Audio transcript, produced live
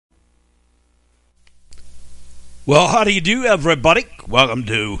Well, how do you do, everybody? Welcome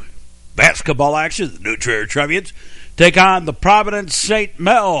to basketball action. The new Trier Trevians take on the Providence St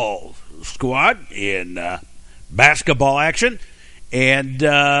Mel squad in basketball action, and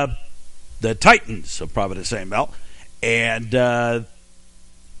the Titans of Providence St Mel. And the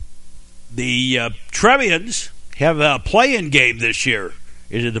Trevians have a play-in game this year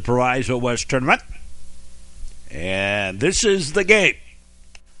into the Proviso West Tournament, and this is the game.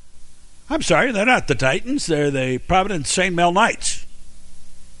 I'm sorry, they're not the Titans. They're the Providence St Mel Knights.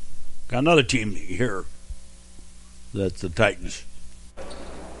 Got another team here that's the Titans.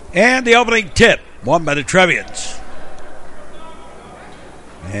 And the opening tip, won by the Trevians.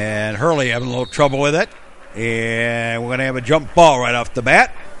 And Hurley having a little trouble with it. And we're going to have a jump ball right off the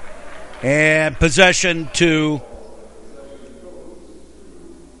bat. And possession to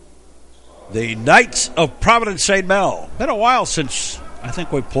the Knights of Providence St Mel. Been a while since I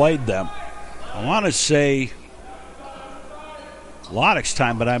think we played them. I want to say Lonix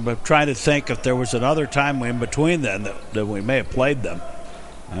time, but I'm trying to think if there was another time in between then that we may have played them.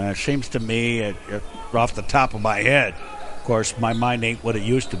 It seems to me, off the top of my head, of course, my mind ain't what it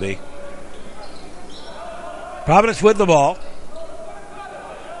used to be. Providence with the ball.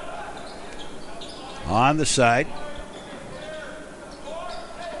 On the side.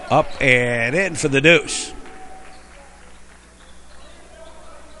 Up and in for the deuce.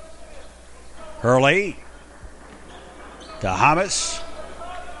 Hurley to Hamas.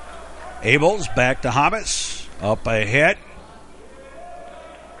 Abels back to Hamas. Up ahead.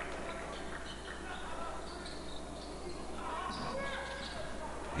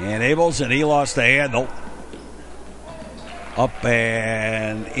 And Abels, and he lost the handle. Up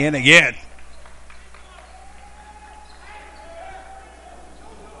and in again.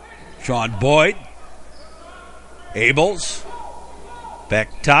 Sean Boyd. Abels.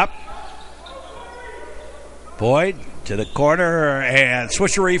 Back top. Boyd to the corner, and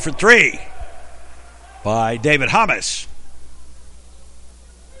switchery for three by David Hamas.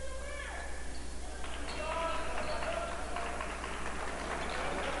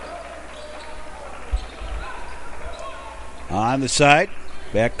 On the side,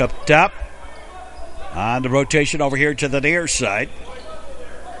 back up top. On the rotation over here to the near side.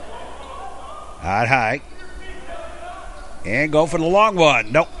 Out high. And go for the long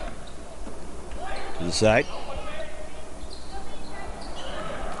one. Nope. To the side.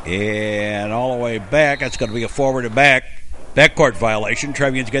 And all the way back. That's going to be a forward and back. Backcourt violation.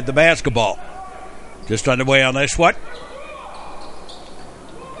 Trevians get the basketball. Just underway on this one.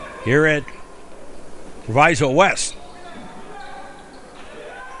 Here at Proviso West.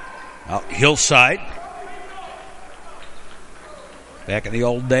 Out Hillside. Back in the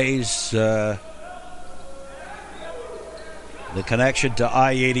old days, the connection to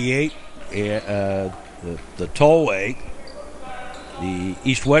I-88, the tollway, the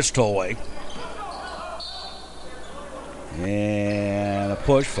east-west tollway, and a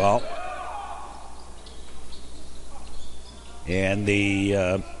push foul. And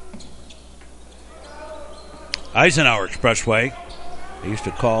the Eisenhower Expressway, they used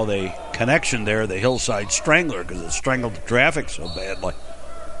to call the connection there the Hillside Strangler because it strangled the traffic so badly.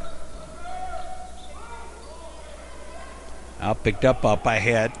 Now picked up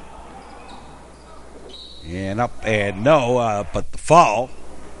ahead. And up and no, but the foul.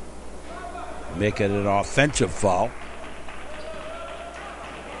 Make it an offensive foul.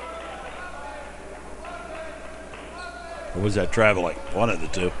 Or was that traveling? One of the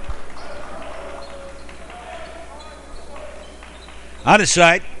two. On his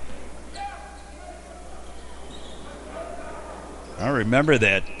side. I remember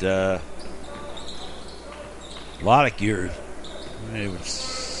that a lot of years. It was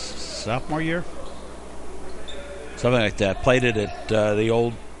sophomore year? Something like that. Played it at the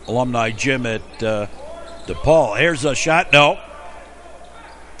old alumni gym at DePaul. Here's a shot. No.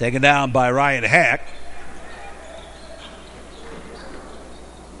 Taken down by Ryan Hack.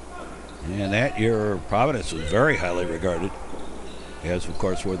 And that year, Providence was very highly regarded. As, of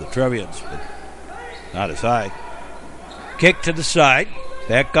course, were the Trevians, but not as high. Kick to the side.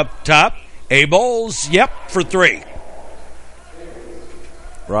 Back up top. Abels, yep, for three.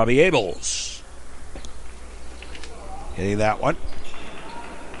 Robbie Abels. Hitting that one.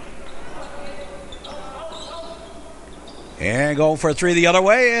 And going for a three the other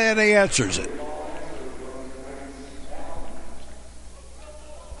way, and he answers it.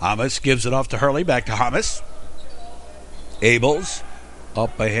 Hamas gives it off to Hurley. Back to Hamas. Abels.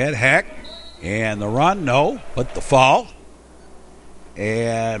 Up ahead, Hack. And the run, no, but the fall.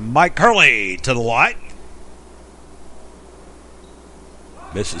 And Mike Hurley to the line.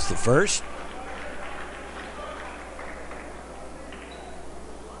 Misses the first.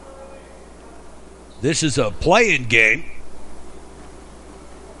 This is a play-in game.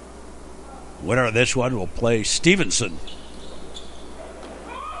 Winner of this one will play Stevenson.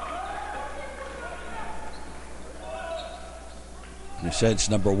 In a sense,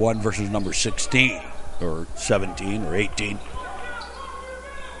 number 1 versus number 16, or 17, or 18.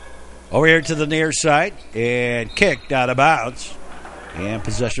 Over here to the near side, and kicked out of bounds. And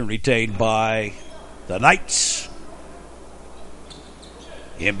possession retained by the Knights.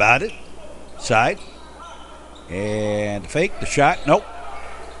 Inbounded, side, and fake the shot. Nope.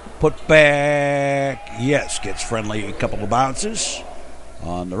 Put back, yes, gets friendly, a couple of bounces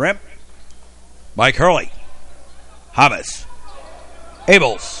on the rim. Mike Hurley, Hamas,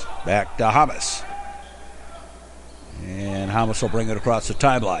 Abels, back to Hamas. And Hamas will bring it across the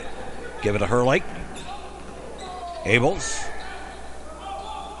timeline. Give it to Hurley. Abels.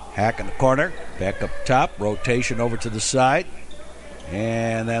 Hack in the corner. Back up top. Rotation over to the side.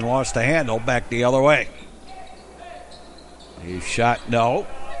 And then lost the handle. Back the other way. He shot no.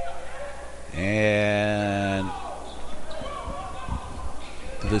 And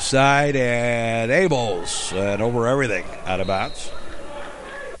to the side. And Abels. And over everything. Out of bounds.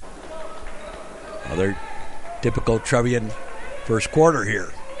 Another typical Trevian first quarter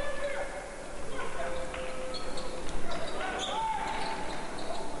here.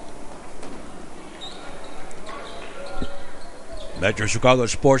 Metro Chicago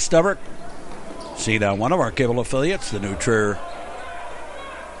Sports Network. Seen on one of our cable affiliates, the New Trier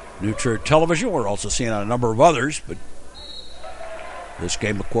Television. We're also seeing on a number of others, but this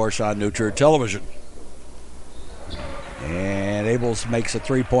game, of course, on New Trier Television. And Abels makes a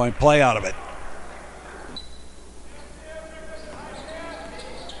three-point play out of it.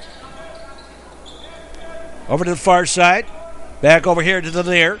 Over to the far side. Back over here to the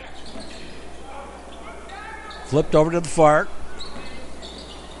near. Flipped over to the far.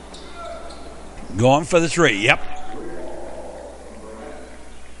 Going for the three. Yep.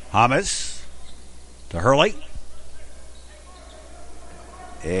 Hamas to Hurley.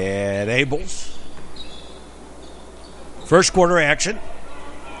 And Abels. First quarter action.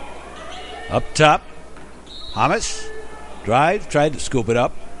 Up top. Hamas. Drive. Tried to scoop it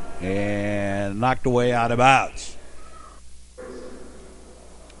up. And knocked away out of bounds.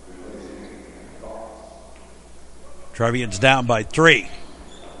 Trevians down by 3.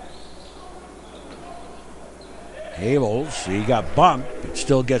 Abels, he got bumped, but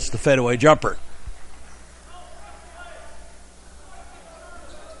still gets the fadeaway jumper.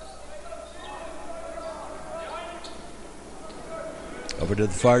 Over to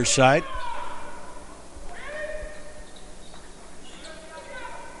the far side.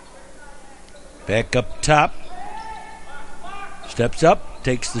 Back up top. Steps up,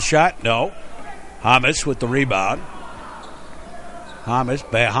 takes the shot. No. Hamas with the rebound. Hamas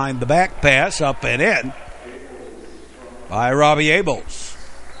behind the back pass, up and in by Robbie Abels.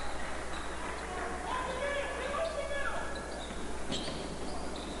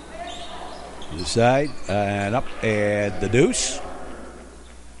 To the side and up and the deuce.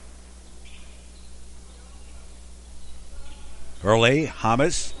 Hurley,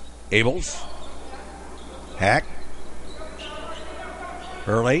 Hamas, Abels. Hack.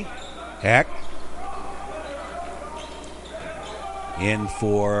 Hurley. Hack. In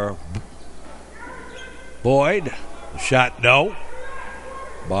for Boyd. Shot no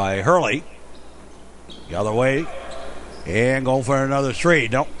by Hurley. The other way. And going for another three.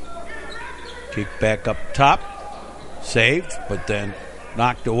 Nope. Kick back up top. Saved, but then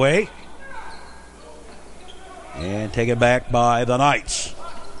knocked away. And taken back by the Knights.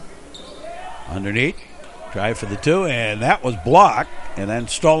 Underneath. Try for the two, and that was blocked, and then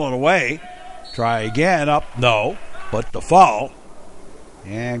stolen away. Try again, up, no, but the foul,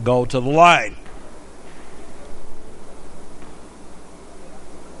 and go to the line.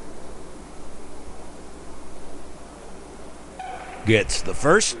 Gets the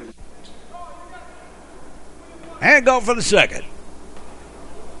first, and go for the second.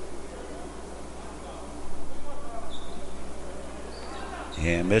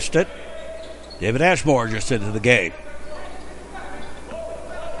 And missed it. David Ashmore just into the game.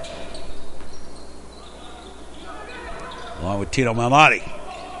 Along with Tito Malnati.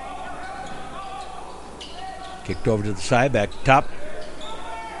 Kicked over to the side, back top.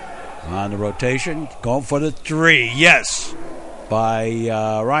 On the rotation. Going for the three. Yes. By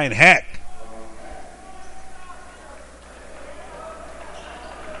Ryan Hack.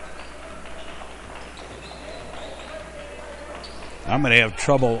 I'm going to have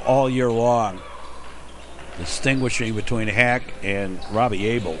trouble all year long distinguishing between Hack and Robbie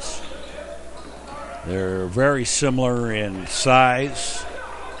Abels. They're very similar in size,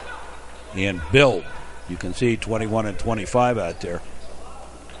 in build. You can see 21 and 25 out there.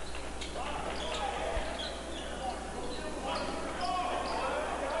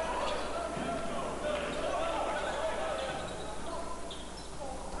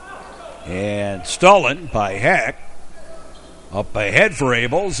 And stolen by Hack. Up ahead for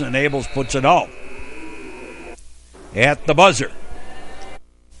Abels, and Abels puts it home. At the buzzer.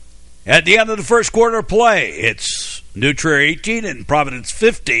 At the end of the first quarter play, it's New Trier 18 and Providence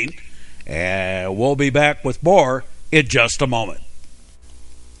 15. And we'll be back with more in just a moment.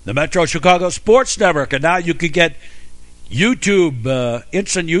 The Metro Chicago Sports Network, and now you can get YouTube,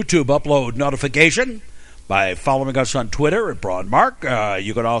 instant YouTube upload notification by following us on Twitter at Broadmark.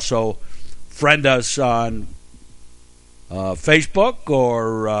 You can also friend us on Facebook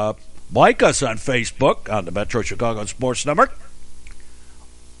or like us on Facebook on the Metro Chicago Sports Network.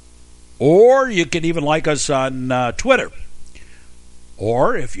 Or you can even like us on Twitter.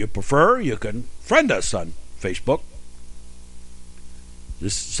 Or, if you prefer, you can friend us on Facebook.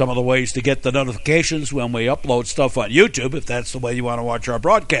 This is some of the ways to get the notifications when we upload stuff on YouTube, if that's the way you want to watch our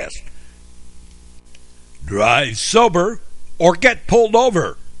broadcast. Drive sober or get pulled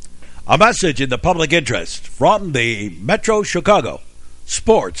over. A message in the public interest from the Metro Chicago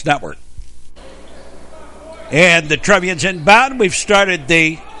Sports Network. And the Trevians inbound. We've started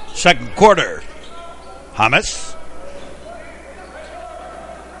the second quarter. Hamas.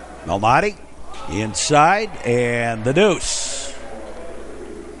 Mel Knights inside, and the deuce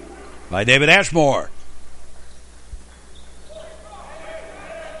by David Ashmore.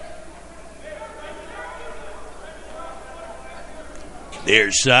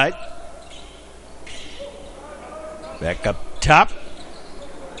 Near side. Back up top.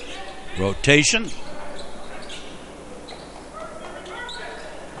 Rotation.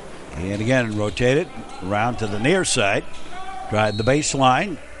 And again, rotated around to the near side. Tried the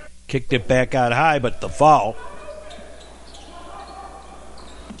baseline. Kicked it back out high, but the foul.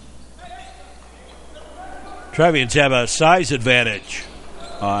 Trevians have a size advantage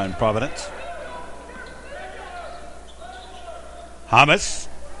on Providence. Hamas.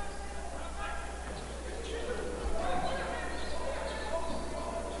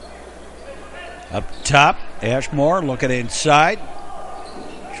 Up top, Ashmore looking inside.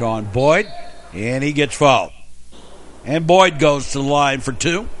 Sean Boyd, and he gets fouled. And Boyd goes to the line for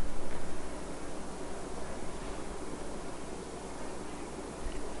two.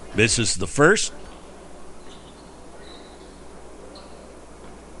 Misses the first.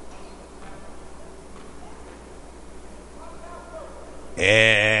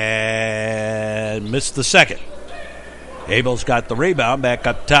 And missed the second. Abel's got the rebound back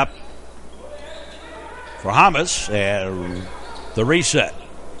up top for Hamas. And the reset.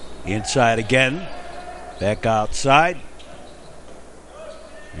 Inside again. Back outside.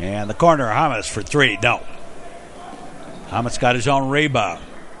 And the corner, Hamas for three. No. Hamas got his own rebound.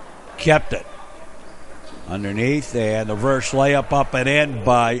 Kept it. Underneath, and the reverse layup up and in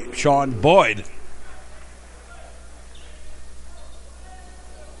by Sean Boyd.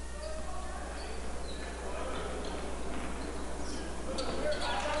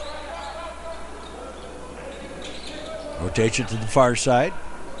 Rotation to the far side.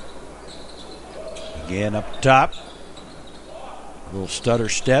 Again up top. Little stutter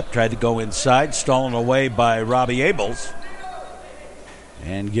step. Tried to go inside. Stolen away by Robbie Abels.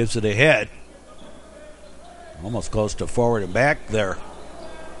 And gives it ahead. Almost close to forward and back there.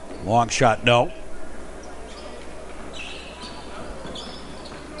 Long shot, no.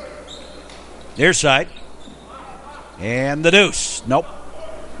 Near side. And the deuce. Nope.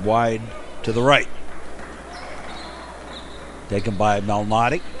 Wide to the right. Taken by Mel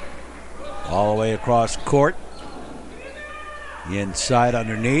Knights. All the way across court. Inside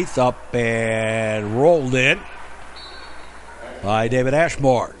underneath. Up and rolled in by David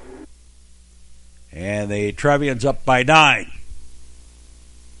Ashmore. And the Trevians up by 9.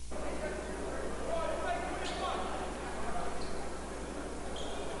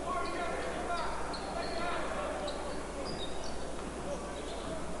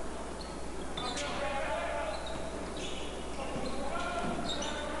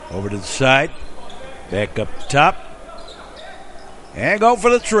 Over to the side. Back up top. And go for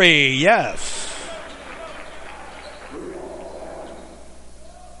the three. Yes.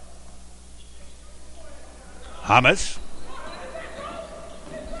 Hamas.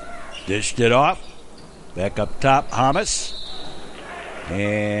 Dished it off. Back up top, Hamas.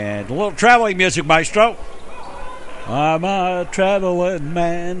 And a little traveling music, maestro. I'm a traveling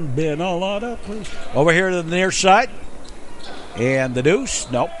man, been a lot of places. Over here to the near side. And the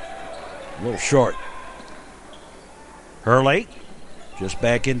deuce. Nope. A little short. Hurley. just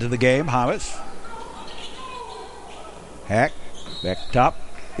back into the game. Hamas. Hack. Back top.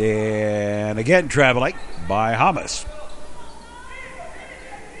 And again traveling by Hamas.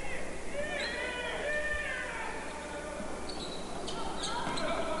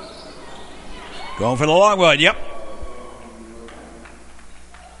 Going for the long one. Yep.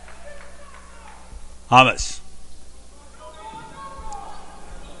 Hamas.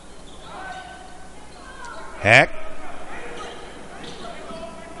 Hack.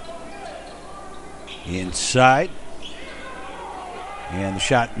 Inside. And the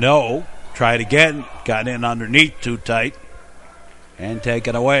shot, no. Try it again. Got in underneath too tight. And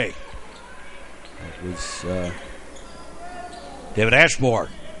taken away. It was David Ashmore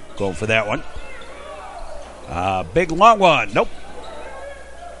going for that one. Big long one. Nope.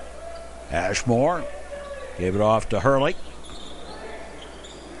 Ashmore gave it off to Hurley.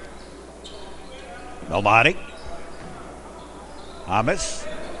 Melmati. Hamas.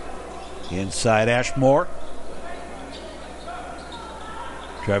 Inside Ashmore.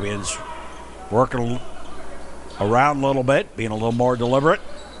 Trevians working around a little bit, being a little more deliberate.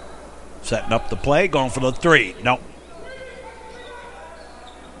 Setting up the play, going for the three. Nope.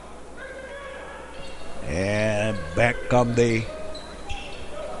 And back come the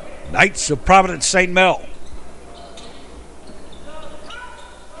Knights of Providence St Mel.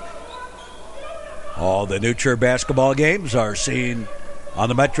 All the New Trier basketball games are seen on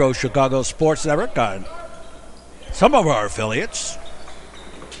the Metro Chicago Sports Network on some of our affiliates.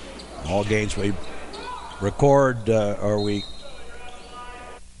 All games we record or we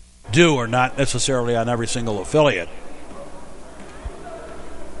do are not necessarily on every single affiliate.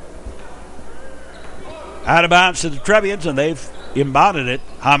 Out of bounds to the Trevians, and they've inbounded it.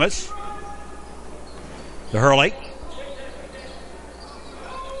 Hamas. To Hurley.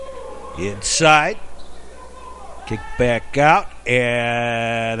 Inside. Kick back out.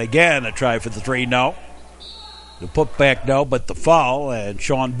 And again, a try for the three, no. The putback, no, but the foul. And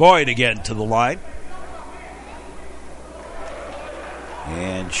Sean Boyd again to the line.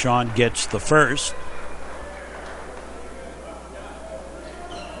 And Sean gets the first.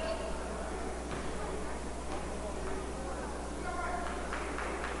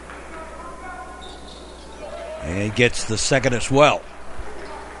 And he gets the second as well.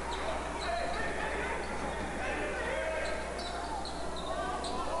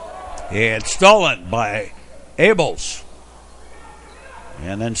 And stolen by Abels.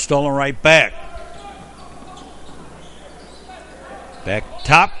 And then stolen right back. Back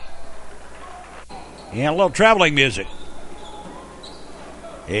top. And a little traveling music.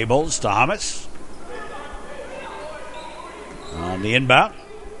 Abels to Hamas. On the inbound.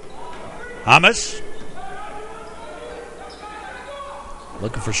 Hamas.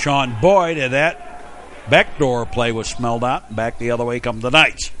 Looking for Sean Boyd, and that backdoor play was smelled out. Back the other way come the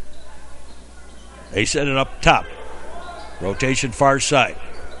Knights. They set it up top. Rotation far side.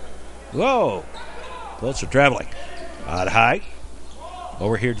 Whoa. Close to traveling. Out high.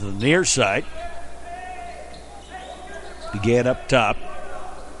 Over here to the near side. Began up top.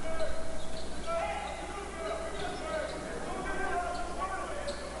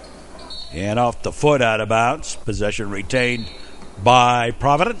 And off the foot out of bounds. Possession retained by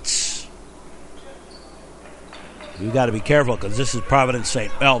Providence. We've got to be careful because this is Providence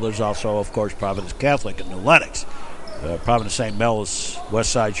St Mel. There's also, of course, Providence Catholic and New Lenox. Providence St Mel is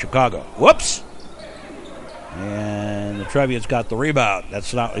West Side Chicago. Whoops! And the Trevians got the rebound.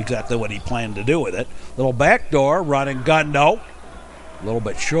 That's not exactly what he planned to do with it. Little backdoor, run and gun, no. A little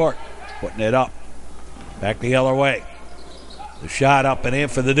bit short, putting it up. Back the other way. The shot up and in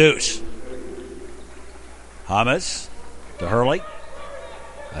for the deuce. Hamas to Hurley.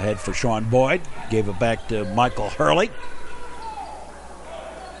 Ahead for Sean Boyd. Gave it back to Michael Hurley.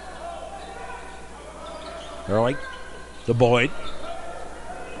 Hurley to Boyd.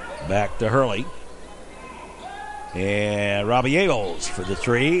 Back to Hurley. And Robbie Abels for the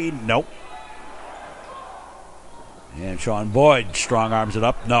three. Nope. And Sean Boyd strong arms it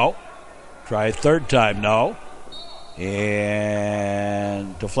up. No. Try a third time. No.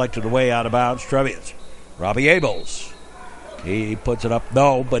 And deflected away out of bounds. Trevians. Robbie Abels. He puts it up.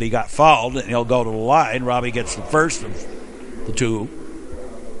 No, but he got fouled and he'll go to the line. Robbie gets the first of the two.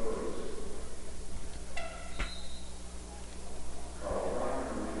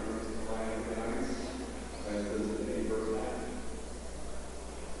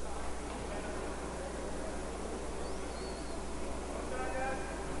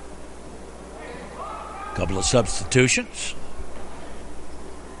 Couple of substitutions.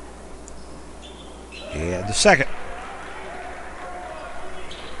 And the second.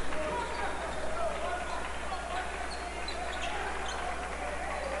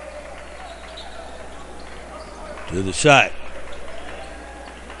 to the side.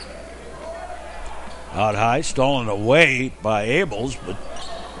 Out high, stolen away by Abels, but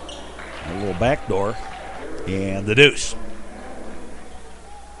a little backdoor. And the deuce.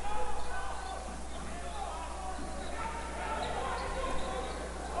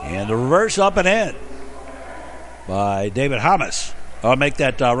 And the reverse up and in by David Hamas. I'll make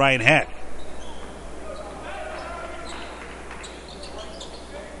that Ryan Hack.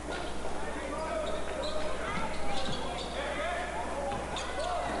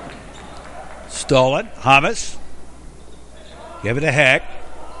 Stolen. Hamas. Give it to Hack.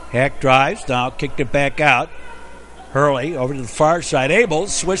 Hack drives. Now kicked it back out. Hurley over to the far side.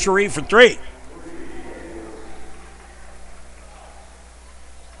 Abels. Swishery for three.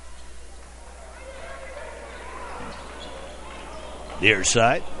 Near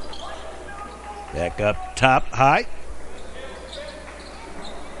side. Back up top high.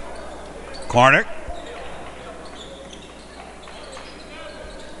 Corner.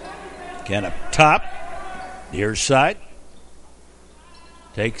 Again up top. Near side.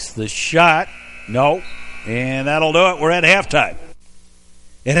 Takes the shot. No. And that'll do it. We're at halftime.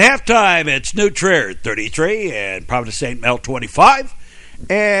 At halftime, it's New Trier 33 and Providence St Mel 25.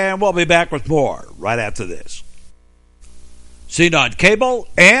 And we'll be back with more right after this. Seen on cable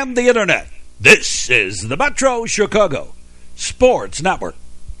and the internet, this is the Metro Chicago Sports Network.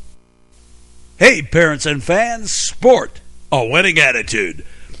 Hey, parents and fans, sport, a winning attitude.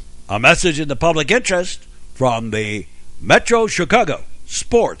 A message in the public interest from the Metro Chicago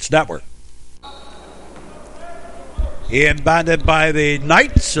Sports Network. Inbounded by the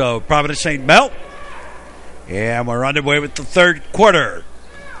Knights of Providence St Mel. And we're underway with the third quarter.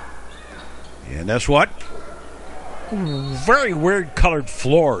 And that's what? Very weird colored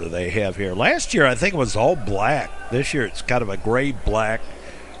floor they have here. Last year I think it was all black. This year it's kind of a gray black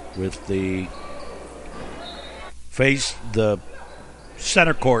with the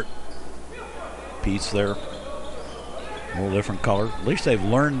center court piece there. A little different color. At least they've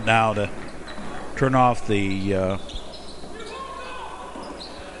learned now to turn off the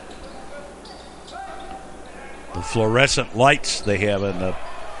fluorescent lights they have in the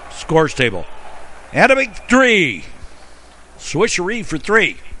scores table. And a big three. Swishery for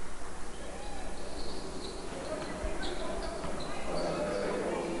three.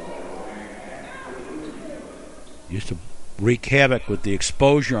 Used to wreak havoc with the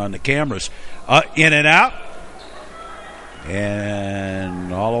exposure on the cameras. In and out.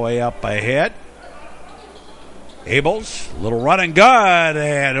 And all the way up ahead. Abels, little run and gun,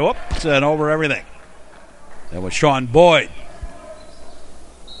 and whoops, and over everything. That was Sean Boyd.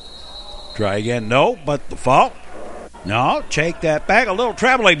 Try again, no, but the foul. No, take that back. A little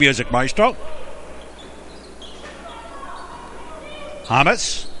traveling music, Maestro.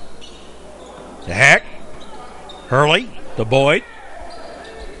 Hamas. To Hack. Hurley to Boyd.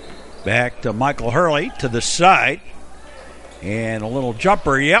 Back to Michael Hurley to the side. And a little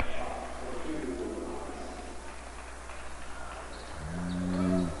jumper, yep.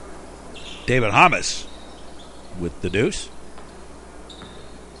 David Hamas with the deuce.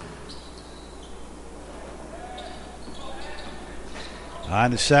 On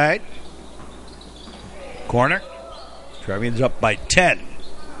the side. Corner. Trevians up by 10.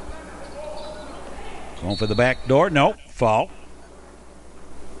 Going for the back door. No. Foul.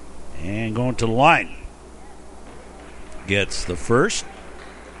 And going to the line. Gets the first.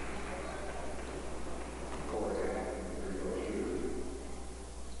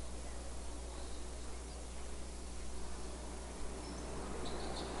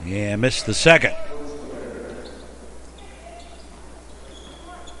 And missed the second.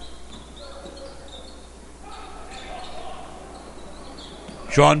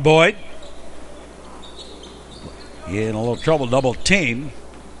 Sean Boyd in a little trouble, double team.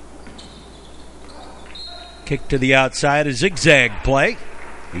 Kick to the outside, a zigzag play.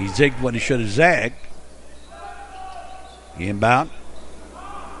 He zigged when he should have zagged. Inbound.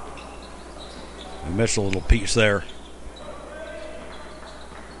 We missed a little piece there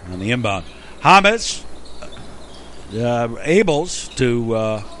on the inbound. Hamas, Abels to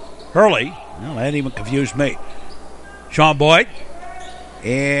Hurley. Well, that even confused me. Sean Boyd.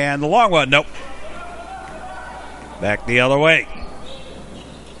 And the long one, nope. Back the other way.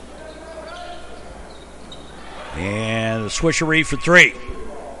 And the swishery for three.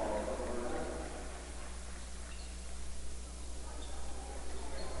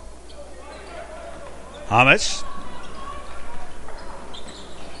 Hamas.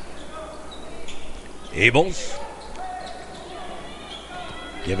 Abels.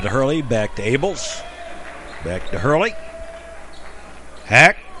 Give it to Hurley. Back to Abels. Back to Hurley.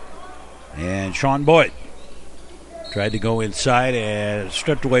 Hack. And Sean Boyd. Tried to go inside and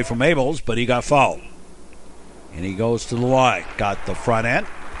stripped away from Abels, but he got fouled. And he goes to the line. Got the front end.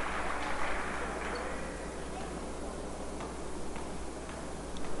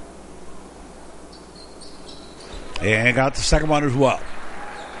 And got the second one as well.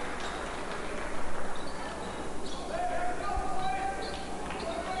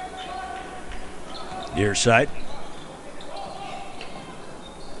 Near side.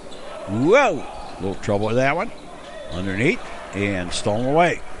 Whoa! A little trouble with that one. Underneath and stolen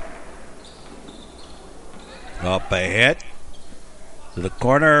away. Up ahead to the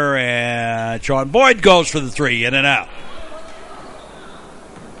corner, and Sean Boyd goes for the three, in and out.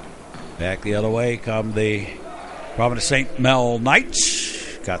 Back the other way come the Providence St Mel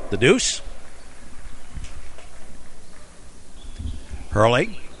Knights. Got the deuce.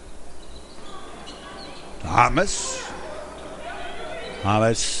 Hurley. Thomas.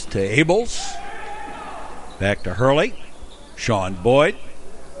 Thomas to Abels. Back to Hurley. Sean Boyd.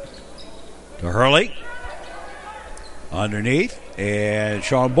 To Hurley. Underneath. And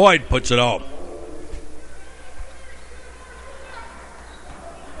Sean Boyd puts it home.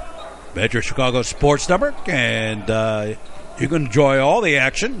 Metro Chicago Sports Network, and you can enjoy all the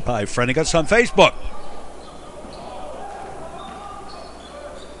action by friending us on Facebook.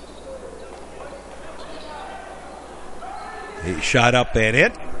 He shot up and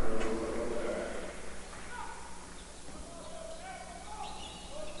in.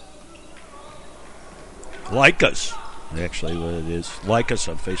 Like us. Actually, what it is, like us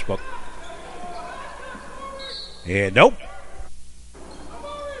on Facebook. And nope.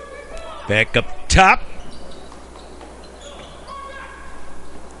 Back up top.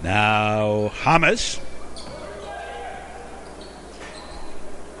 Now Hamas.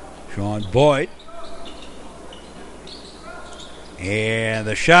 Sean Boyd. And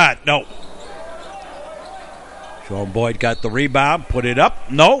the shot. No. Sean Boyd got the rebound. Put it up.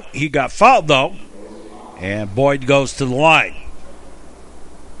 No. He got fouled though. And Boyd goes to the line.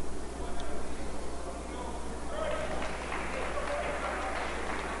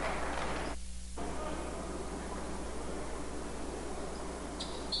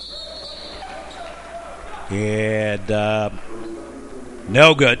 And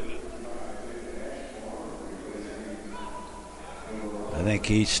no good. I think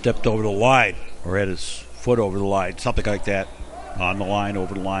he stepped over the line or had his foot over the line, something like that. On the line,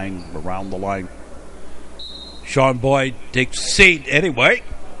 over the line, around the line. Sean Boyd takes a seat anyway.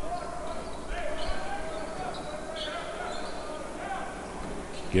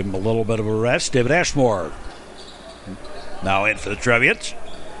 Give him a little bit of a rest. David Ashmore now in for the Trevians.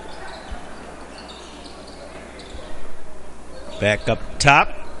 Back up top.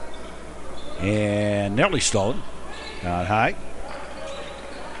 And nearly stolen. Not high.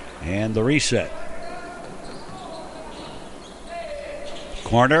 And the reset.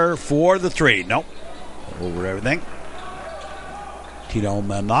 Corner for the three. Nope. Over everything. Tito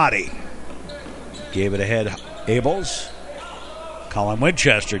Menotti gave it ahead. Abels. Colin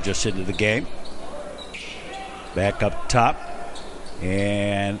Winchester just into the game. Back up top.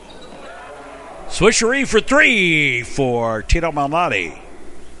 And swishery for three for Tito Menotti.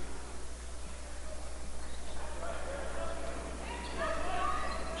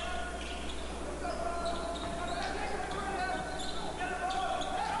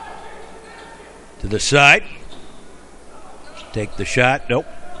 To the side. Take the shot. Nope.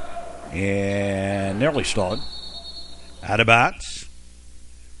 And nearly stolen. Out of bounds.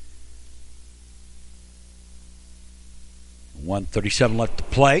 1:37 left to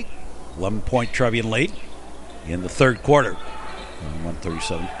play. 11-point Trevian lead in the third quarter.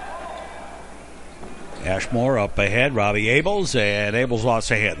 1:37. Ashmore up ahead. Robbie Abels. And Abels lost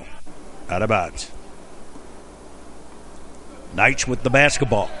a handle. Out of bounds. Knights with the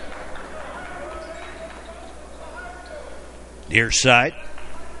basketball. Near side.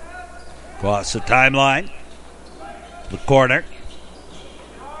 Across the timeline. The corner.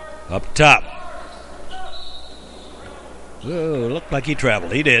 Up top. Oh, looked like he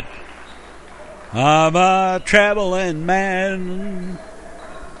traveled. He did. I'm a traveling man.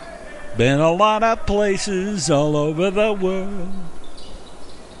 Been a lot of places all over the world.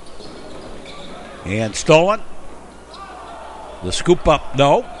 And stolen. The scoop up.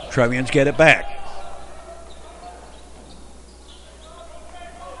 No. Trevians get it back.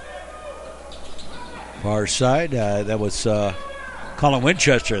 Far side, that was Colin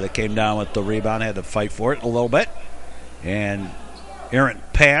Winchester that came down with the rebound, had to fight for it a little bit. And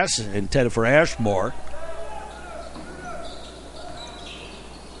errant pass intended for Ashmore.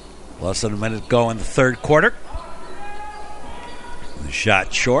 Less than a minute to go in the third quarter. The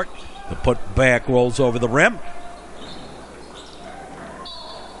shot short. The put back rolls over the rim.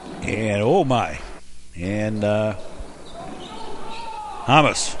 And oh my. And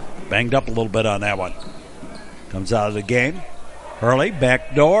Hamas banged up a little bit on that one. Comes out of the game. Hurley,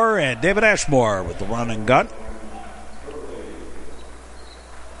 back door, and David Ashmore with the run and gun.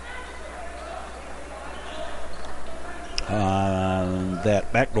 On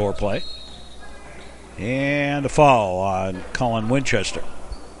that backdoor play. And a foul on Colin Winchester.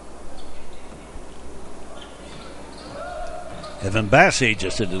 Evan Bassey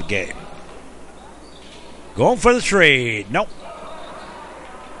just into the game. Going for the trade. Nope.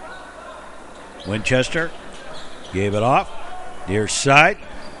 Winchester gave it off. Near side.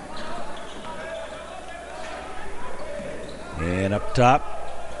 And up top,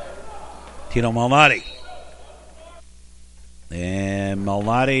 Tino Malnati. And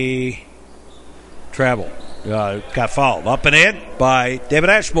Malnati traveled. Got fouled. Up and in by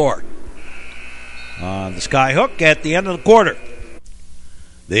David Ashmore. On the sky hook at the end of the quarter.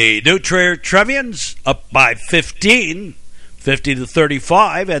 The new Trier Trevians up by 15,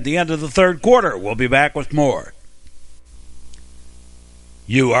 50-35 at the end of the third quarter. We'll be back with more.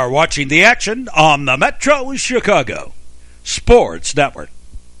 You are watching the action on the Metro Chicago Sports Network.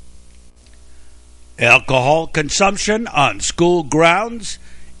 Alcohol consumption on school grounds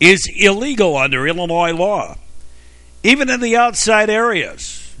is illegal under Illinois law, even in the outside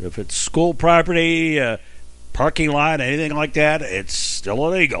areas. If it's school property, parking lot, anything like that, it's still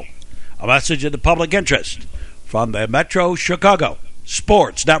illegal. A message in the public interest from the Metro Chicago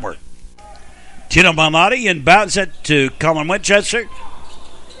Sports Network. Tino Malnati inbounds it to Colin Winchester.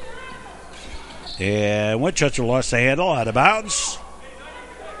 And Winchester lost the handle out of bounds.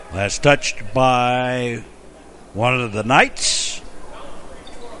 Last touched by one of the Knights.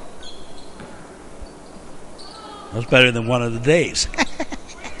 That's better than one of the days.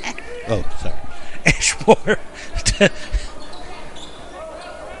 Oh, sorry. Ashmore.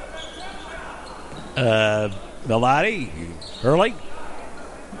 Melati, Hurley.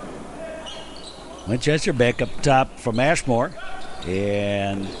 Winchester back up top from Ashmore.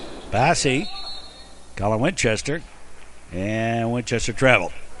 And Bassey. Colin Winchester. And Winchester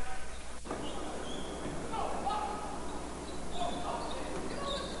traveled.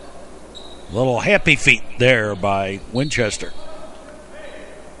 Little happy feet there by Winchester.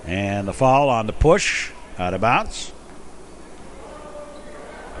 And the foul on the push. Out of bounds.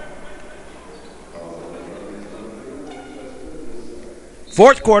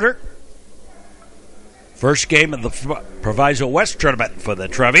 Fourth quarter. First game of the Proviso West Tournament for the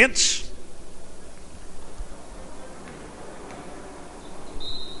Trevians.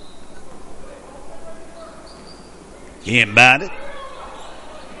 Inbounded.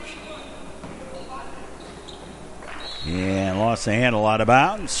 And lost the handle out of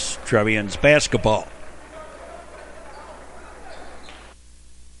bounds. Trevians basketball.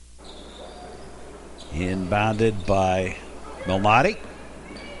 Inbounded by Malnati.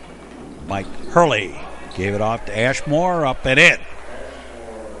 Mike Hurley gave it off to Ashmore, up and in.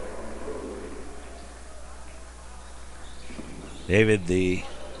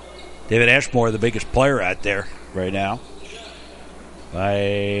 David Ashmore, the biggest player out there right now, by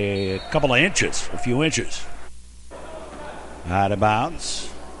a couple of inches, a few inches. Out of bounds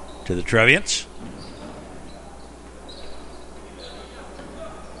to the Trevians.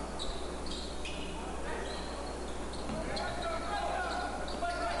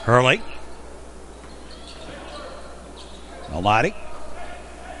 Hurley. Malnati.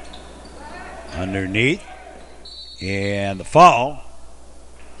 Underneath. And the foul.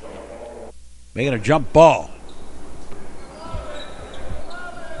 Making a jump ball.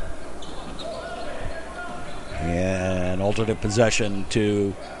 And alternate possession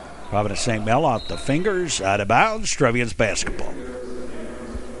to Providence St Mel off the fingers, out of bounds. Trevians basketball.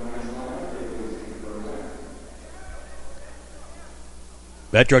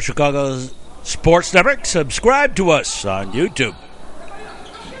 Metro Chicago's Sports Network. Subscribe to us on YouTube.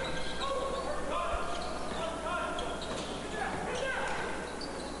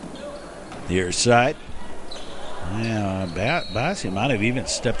 Near side. Yeah, Bassey might have even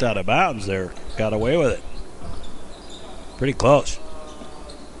stepped out of bounds there. Got away with it. Pretty close.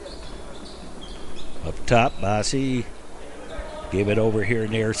 Up top, Bassey gave it over here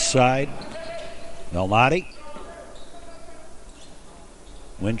near side. Malnati.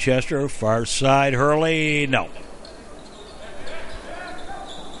 Winchester, far side, Hurley, no.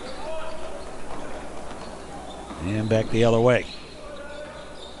 And back the other way.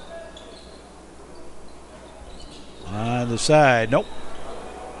 On the side, nope.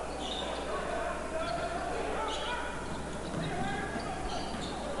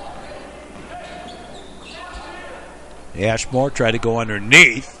 Ashmore tried to go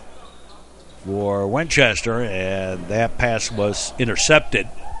underneath. for Winchester, and that pass was intercepted.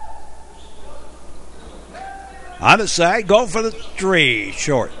 On the side, go for the 3,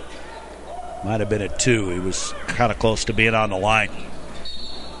 short. Might have been a 2. He was kind of close to being on the line.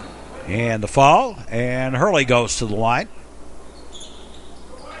 And the foul, and Hurley goes to the line.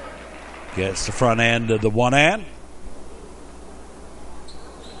 Gets the front end of the one hand.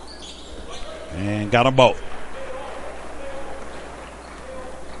 And got them both.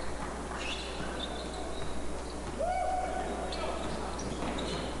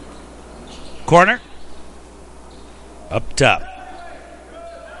 Corner. Up top.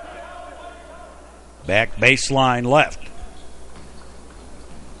 Back baseline left.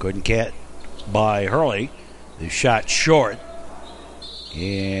 Couldn't get by Hurley. The shot short.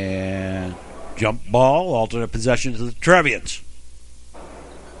 And jump ball, alternate possession to the Trevians.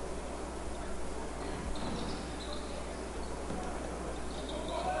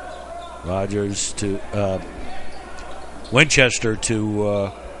 Rogers to Winchester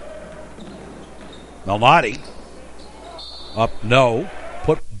to Mel Knights. Up, no.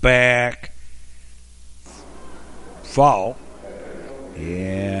 Put back. Foul.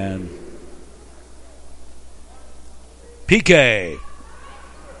 And PK.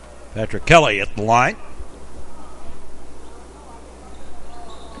 Patrick Kelly at the line.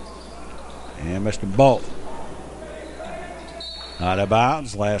 And missed them both. Out of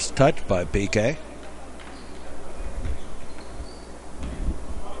bounds. Last touch by PK.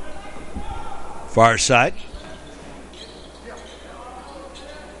 Far side.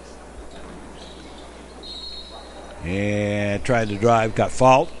 And tried to drive, got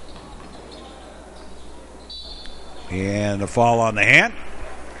fouled. And a foul on the hand.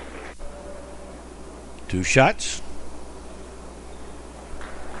 2 shots.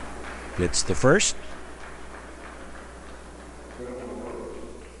 Gets the first.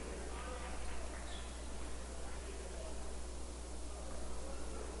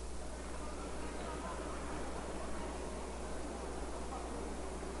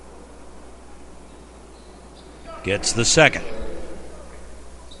 Gets the second.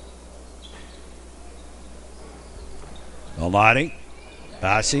 Mel Knights.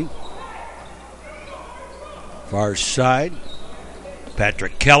 Passing. Far side.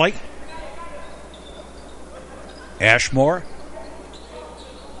 Patrick Kelly. Ashmore.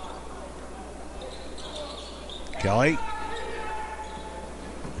 Kelly.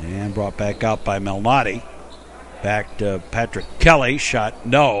 And brought back out by Mel Knights. Back to Patrick Kelly. Shot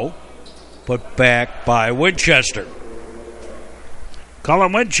no. Put back by Winchester.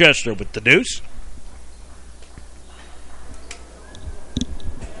 Colin Winchester with the deuce.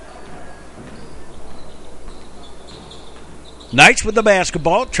 Knights with the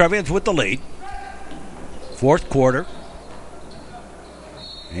basketball. Trevians with the lead. 4th quarter.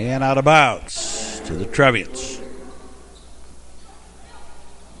 And out of bounds to the Trevians.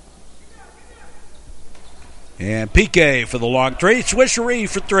 And PK for the long 3. Swishery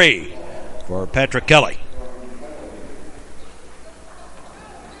for 3 for Patrick Kelly.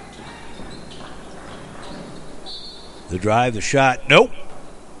 The drive, the shot, nope.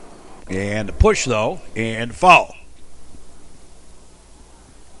 And the push, though, and foul.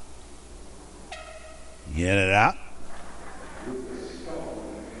 Get it out.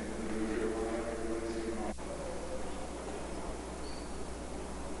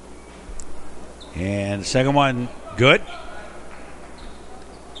 And the second one, good.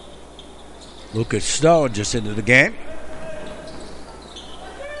 Lucas Stone just into the game.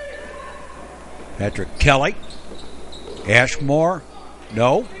 Patrick Kelly. Ashmore,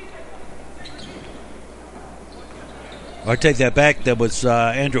 no. I take that back. That was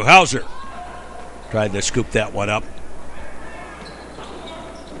Andrew Hauser. Tried to scoop that one up.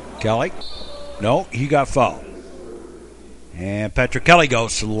 Kelly, no, he got fouled. And Patrick Kelly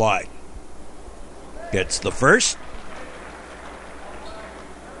goes to the line. Gets the first.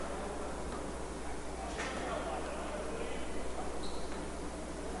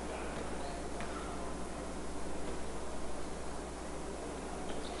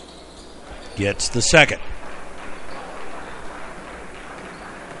 Gets the second.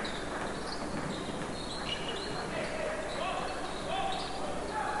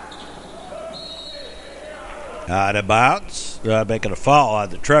 Out of bounds. Making a foul on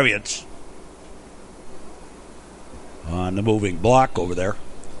the Trevians. On the moving block over there.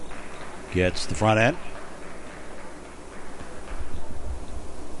 Gets the front end.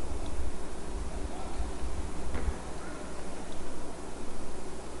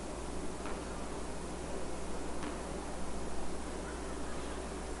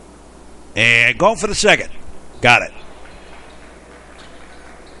 And going for the second. Got it.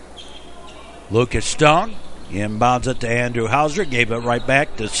 Lucas Stone inbounds it to Andrew Hauser. Gave it right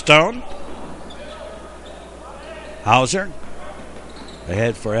back to Stone. Hauser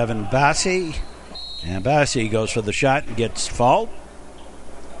ahead for Evan Bassi. And Bassi goes for the shot and gets fouled.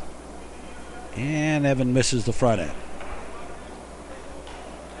 And Evan misses the front end.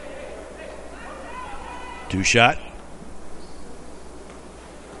 Two shot.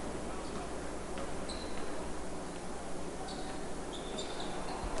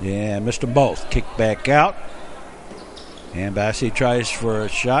 Yeah, missed them both. Kick back out. And Bassi tries for a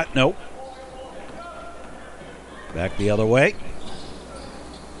shot. Nope. Back the other way.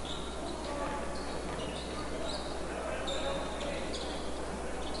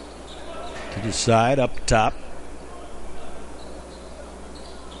 To the side, up top.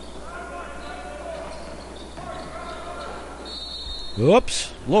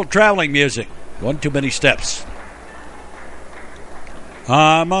 Whoops. A little traveling music. One too many steps.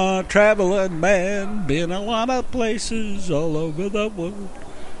 I'm a traveling man, been a lot of places all over the world.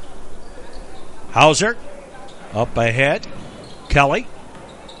 Hauser, up ahead. Kelly.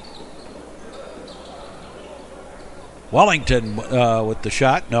 Wellington with the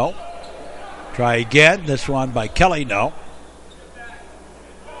shot, no. Try again, this one by Kelly, no.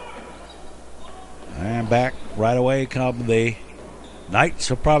 And back right away come the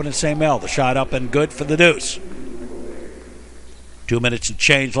Knights of Providence St Mel. The shot up and good for the deuce. 2 minutes and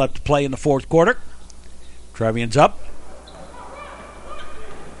change left to play in the fourth quarter. Trevians up.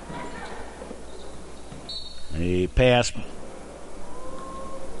 A pass a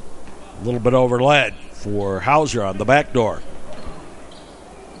little bit over lead for Hauser on the back door.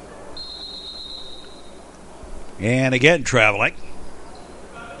 And again traveling.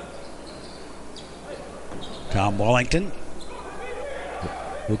 Tom Wellington.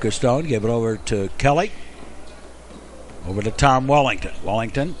 Lucas Stone gave it over to Kelly. Over to Tom Wellington.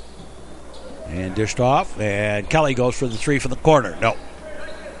 Wellington. And dished off. And Kelly goes for the three from the corner. No.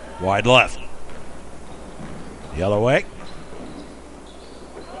 Wide left. The other way.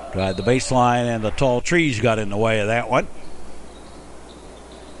 Tried the baseline, and the tall trees got in the way of that one.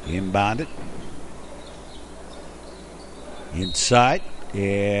 Inbounded. Inside.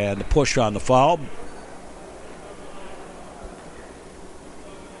 And the push on the foul.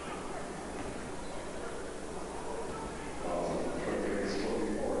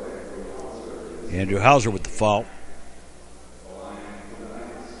 Andrew Hauser with the foul.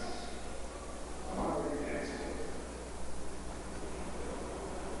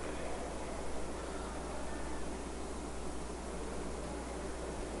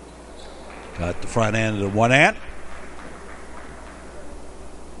 Got the front end of the one hand.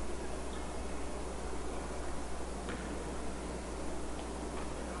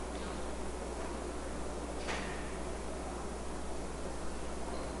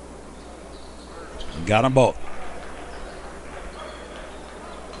 Got them both.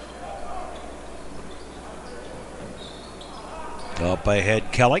 Up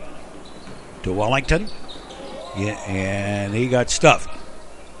ahead, Kelly to Wellington. Yeah, and he got stuffed.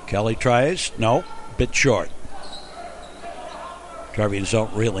 Kelly tries. No, bit short. Trevians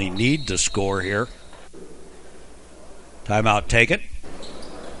don't really need to score here. Timeout taken.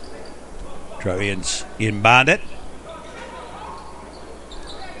 Trevians inbound it.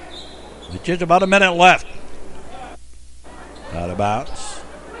 With just about a minute left. Out of bounds.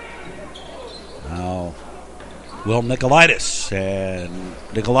 Now, Will Nicolaitis. And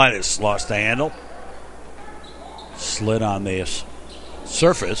Nicolaitis lost the handle. Slid on this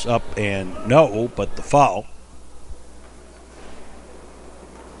surface, up and no, but the foul.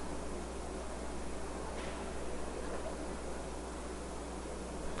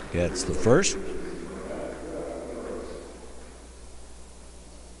 Gets the first.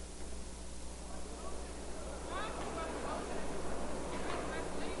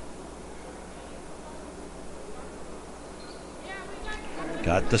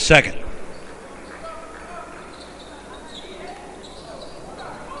 Got the second.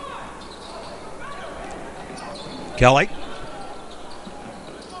 Kelly.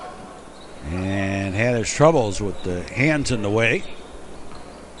 And had his troubles with the hands in the way.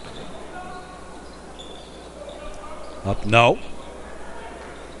 Up, no.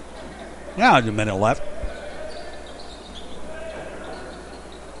 Now a minute left.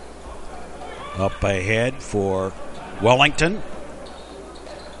 Up ahead for Wellington.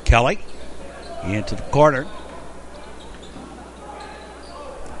 Kelly into the corner.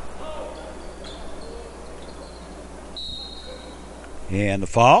 And the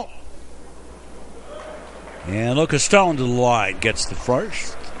foul. And Lucas Stone to the line. Gets the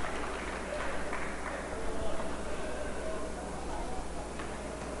first.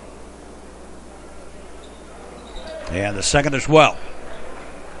 And the second as well.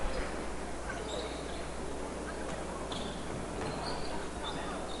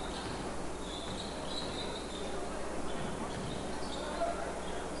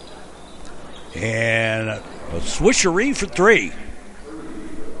 And a swisheree for three.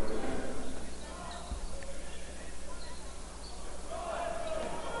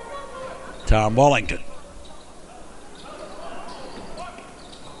 Tom Wellington.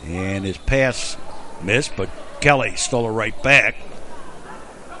 And his pass missed, but Kelly stole it right back.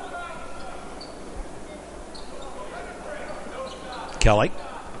 Kelly.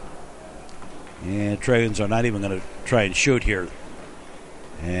 And Trevians are not even going to try and shoot here.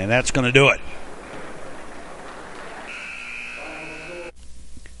 And that's going to do it.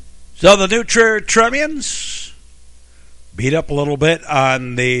 So the new Trier Trevians beat up a little bit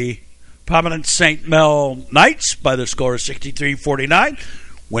on the Providence St Mel Knights by the score of 63-49.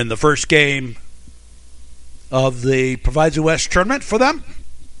 Win the first game of the Proviso West Tournament for them.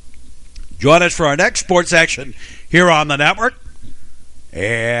 Join us for our next sports action here on the network.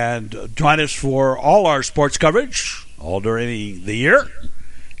 And join us for all our sports coverage all during the year.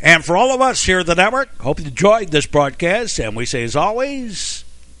 And for all of us here at the network, hope you enjoyed this broadcast. And we say, as always,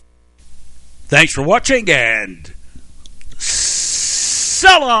 thanks for watching and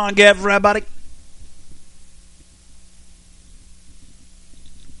so long, everybody.